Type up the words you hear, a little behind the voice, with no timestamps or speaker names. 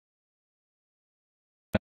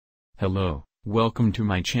Hello, welcome to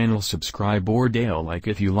my channel. Subscribe or dale like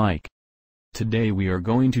if you like. Today we are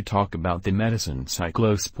going to talk about the medicine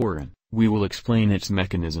cyclosporine. We will explain its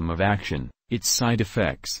mechanism of action, its side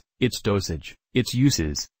effects, its dosage, its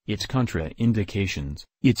uses, its contraindications,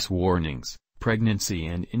 its warnings, pregnancy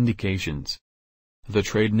and indications. The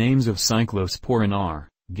trade names of cyclosporine are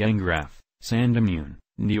Gengraf, Sandimmune,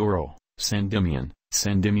 Neoral, Sandimmune,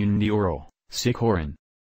 Sandimmune Neoral, Cyclosporine.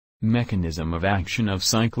 Mechanism of action of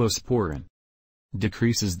cyclosporine: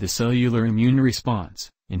 decreases the cellular immune response,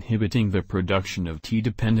 inhibiting the production of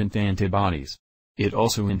T-dependent antibodies. It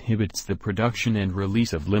also inhibits the production and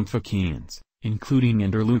release of lymphokines, including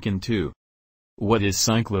interleukin-2. What is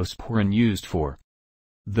cyclosporine used for?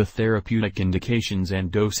 The therapeutic indications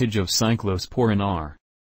and dosage of cyclosporine are: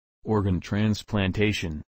 organ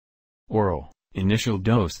transplantation. Oral, initial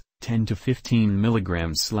dose, 10 to 15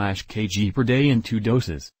 mg/kg per day in 2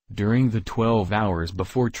 doses, during the 12 hours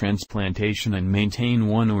before transplantation and maintain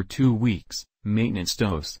 1 or 2 weeks. Maintenance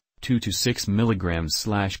dose, 2 to 6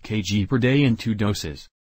 mg/kg per day in 2 doses.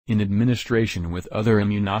 In administration with other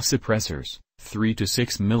immunosuppressors, 3 to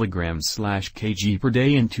 6 mg/kg per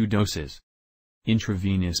day in 2 doses.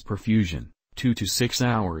 Intravenous perfusion, 2 to 6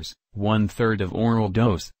 hours, 1/3 of oral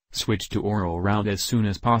dose, switch to oral route as soon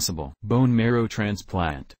as possible. Bone marrow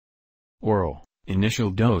transplant. Oral,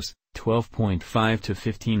 initial dose, 12.5 to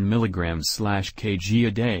 15 mg/kg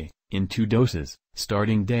a day, in 2 doses,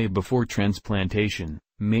 starting day before transplantation.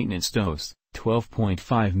 Maintenance dose,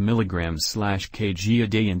 12.5 mg/kg a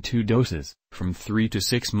day in 2 doses, from 3 to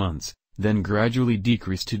 6 months, then gradually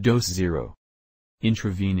decrease to dose 0.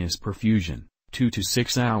 Intravenous perfusion, 2 to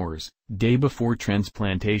 6 hours, day before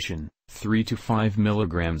transplantation, 3 to 5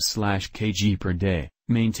 mg/kg per day,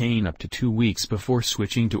 maintain up to 2 weeks before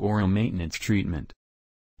switching to oral maintenance treatment.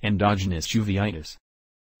 Endogenous uveitis.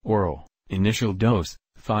 Oral, initial dose,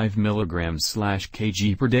 5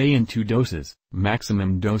 mg/kg per day in 2 doses,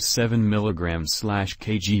 maximum dose 7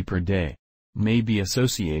 mg/kg per day. May be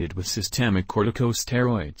associated with systemic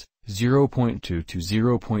corticosteroids, 0.2 to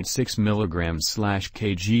 0.6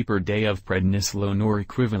 mg/kg per day of prednisolone or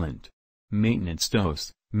equivalent. Maintenance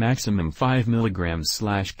dose, maximum 5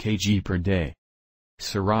 mg/kg per day.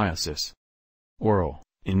 Psoriasis. Oral,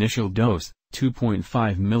 initial dose,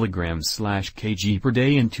 2.5 mg/kg per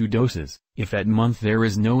day in 2 doses, if at month there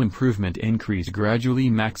is no improvement increase gradually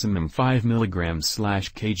maximum 5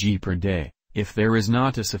 mg/kg per day, if there is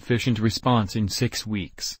not a sufficient response in 6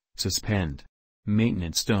 weeks, suspend.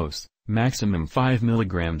 Maintenance dose, maximum 5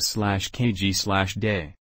 mg/kg/day.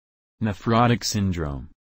 Nephrotic syndrome.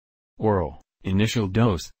 Oral, initial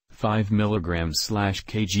dose, 5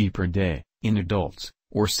 mg/kg per day, in adults,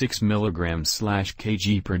 or 6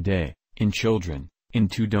 mg/kg per day, in children, in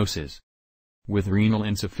 2 doses. With renal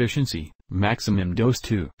insufficiency, maximum dose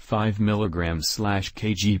to 5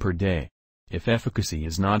 mg/kg per day. If efficacy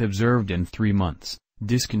is not observed in 3 months,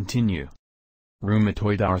 discontinue.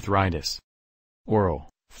 Rheumatoid arthritis. Oral,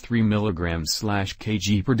 3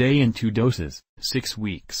 mg/kg per day in 2 doses, 6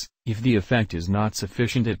 weeks. If the effect is not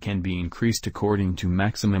sufficient it can be increased according to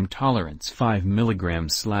maximum tolerance 5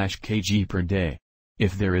 mg/kg per day.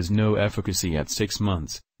 If there is no efficacy at 6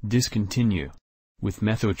 months, discontinue. With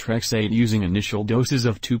methotrexate using initial doses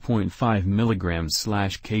of 2.5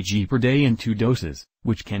 mg/kg per day in 2 doses,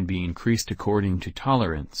 which can be increased according to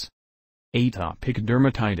tolerance. Atopic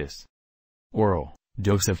dermatitis. Oral,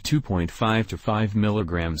 dose of 2.5 to 5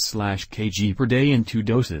 mg/kg per day in 2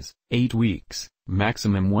 doses, 8 weeks,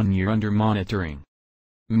 maximum 1 year under monitoring.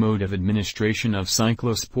 Mode of administration of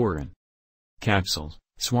cyclosporine. Capsules,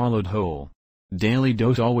 swallowed whole. Daily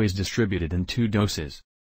dose always distributed in 2 doses.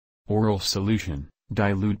 Oral solution,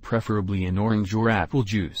 dilute preferably in orange or apple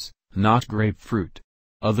juice, not grapefruit.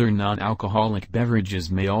 Other non-alcoholic beverages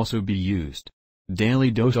may also be used.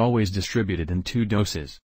 Daily dose always distributed in 2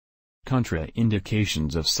 doses.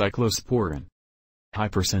 Contraindications of cyclosporine.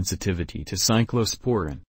 Hypersensitivity to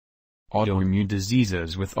cyclosporine. Autoimmune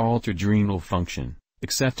diseases with altered renal function,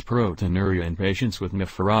 except proteinuria in patients with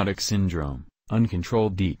nephrotic syndrome,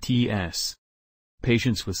 uncontrolled DTS.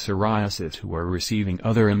 Patients with psoriasis who are receiving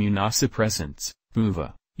other immunosuppressants,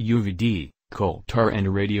 UVA, UVD, Coal-tar and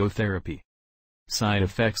radiotherapy. Side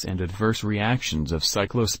effects and adverse reactions of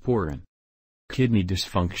cyclosporine. Kidney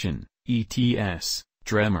dysfunction, ETS,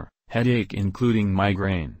 tremor, headache including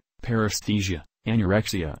migraine, paresthesia,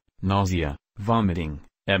 anorexia, nausea, vomiting,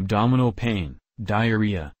 abdominal pain,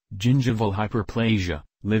 diarrhea, gingival hyperplasia,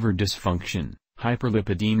 liver dysfunction,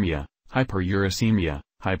 hyperlipidemia, hyperuricemia,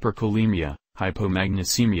 hyperkalemia,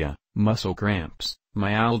 hypomagnesemia, muscle cramps,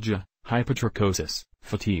 myalgia, hypertrichosis,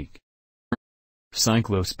 fatigue.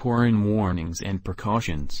 Cyclosporine warnings and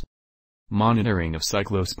precautions. monitoring of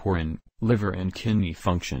cyclosporin, liver and kidney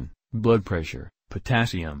function, blood pressure,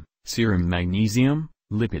 potassium, serum magnesium,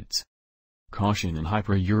 lipids. Caution in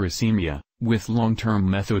hyperuricemia, with long-term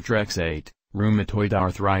methotrexate, rheumatoid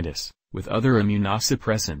arthritis, with other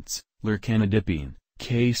immunosuppressants, lercanidipine,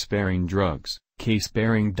 K-sparing drugs,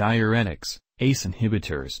 K-sparing diuretics, ACE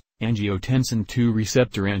inhibitors, angiotensin II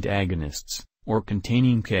receptor antagonists, or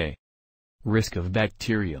containing K. Risk of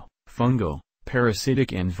bacterial, fungal,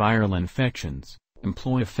 parasitic and viral infections.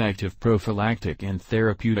 Employ effective prophylactic and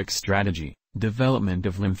therapeutic strategy, development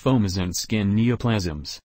of lymphomas and skin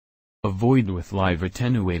neoplasms. Avoid with live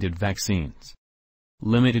attenuated vaccines.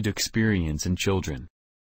 Limited experience in children.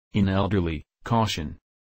 In elderly, caution.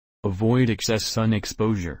 Avoid excess sun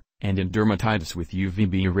exposure, and in dermatitis with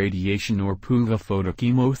UVB irradiation or PUVA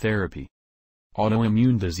photochemotherapy.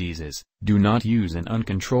 Autoimmune diseases, do not use in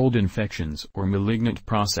uncontrolled infections or malignant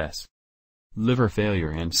process. Liver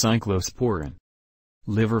failure and cyclosporin.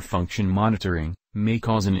 Liver function monitoring may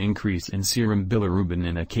cause an increase in serum bilirubin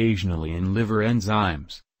and occasionally in liver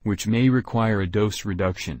enzymes, which may require a dose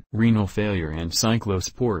reduction. Renal failure and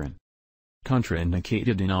cyclosporin.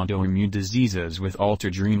 Contraindicated in autoimmune diseases with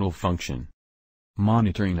altered renal function.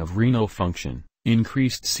 Monitoring of renal function,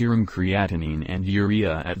 increased serum creatinine and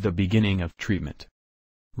urea at the beginning of treatment.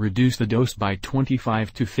 Reduce the dose by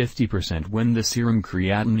 25 to 50% when the serum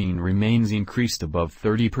creatinine remains increased above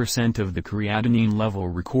 30% of the creatinine level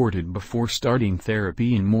recorded before starting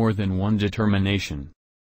therapy in more than one determination.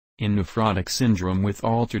 In nephrotic syndrome with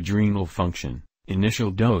altered renal function,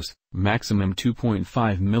 initial dose, maximum 2.5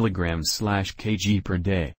 mg/kg per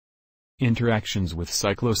day. Interactions with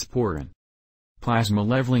cyclosporin. Plasma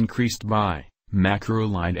level increased by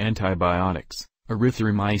macrolide antibiotics,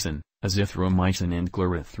 erythromycin, azithromycin and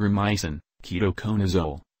clarithromycin,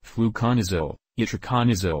 ketoconazole, fluconazole,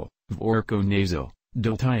 itraconazole, voriconazole,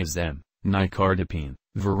 diltiazem, nicardipine,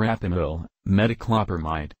 verapamil,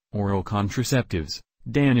 metoclopramide, oral contraceptives,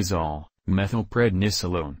 danazol,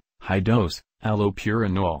 methylprednisolone, high-dose,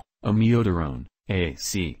 allopurinol, amiodarone,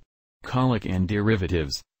 AC. Colic and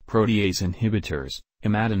derivatives, protease inhibitors,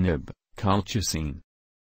 imatinib, colchicine.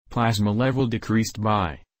 Plasma level decreased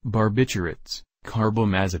by barbiturates,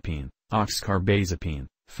 carbamazepine, oxcarbazepine,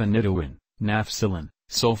 phenytoin, nafcillin,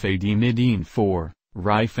 sulfadimidine-4,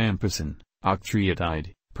 rifampicin,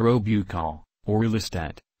 octreotide, probucol,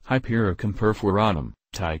 orlistat, hypericum perforatum,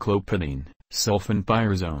 ticlopidine,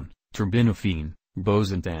 sulfenpyrazone, terbinafine,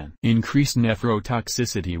 bosentan. Increased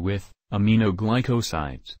nephrotoxicity with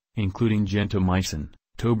aminoglycosides, including gentamicin,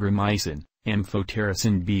 tobramycin,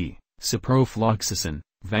 amphotericin B, ciprofloxacin,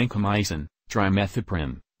 vancomycin,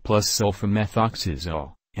 trimethoprim, plus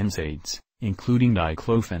sulfamethoxazole, NSAIDs, including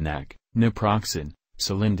diclofenac, naproxen,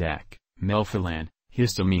 Cilindac, melphalan,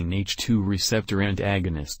 histamine H2 receptor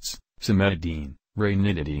antagonists, cimetidine,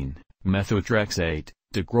 ranitidine, methotrexate,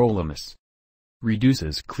 tacrolimus.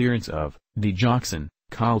 Reduces clearance of digoxin,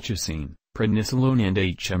 colchicine, prednisolone and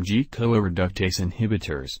HMG coreductase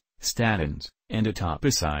inhibitors, statins, and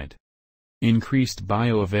etoposide. Increased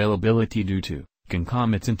bioavailability due to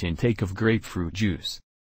concomitant intake of grapefruit juice.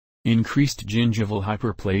 Increased gingival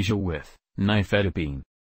hyperplasia with nifedipine.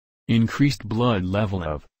 Increased blood level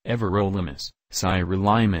of everolimus,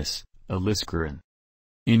 sirolimus, aliskiren.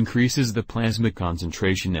 Increases the plasma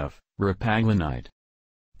concentration of repaglinide.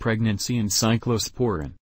 Pregnancy and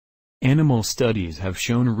cyclosporin. Animal studies have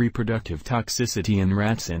shown reproductive toxicity in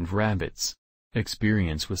rats and rabbits.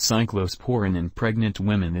 Experience with cyclosporin in pregnant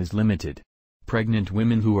women is limited. Pregnant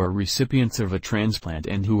women who are recipients of a transplant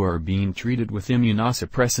and who are being treated with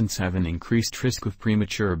immunosuppressants have an increased risk of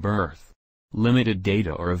premature birth. Limited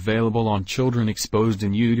data are available on children exposed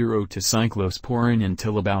in utero to cyclosporin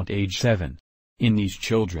until about age 7. In these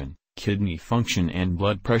children, kidney function and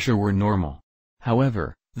blood pressure were normal.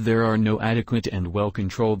 However, there are no adequate and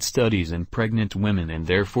well-controlled studies in pregnant women and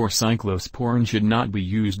therefore cyclosporin should not be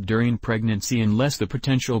used during pregnancy unless the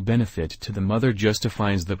potential benefit to the mother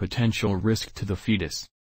justifies the potential risk to the fetus.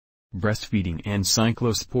 Breastfeeding and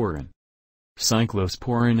cyclosporin.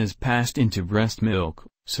 Cyclosporin is passed into breast milk,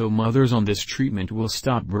 so mothers on this treatment will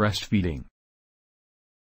stop breastfeeding.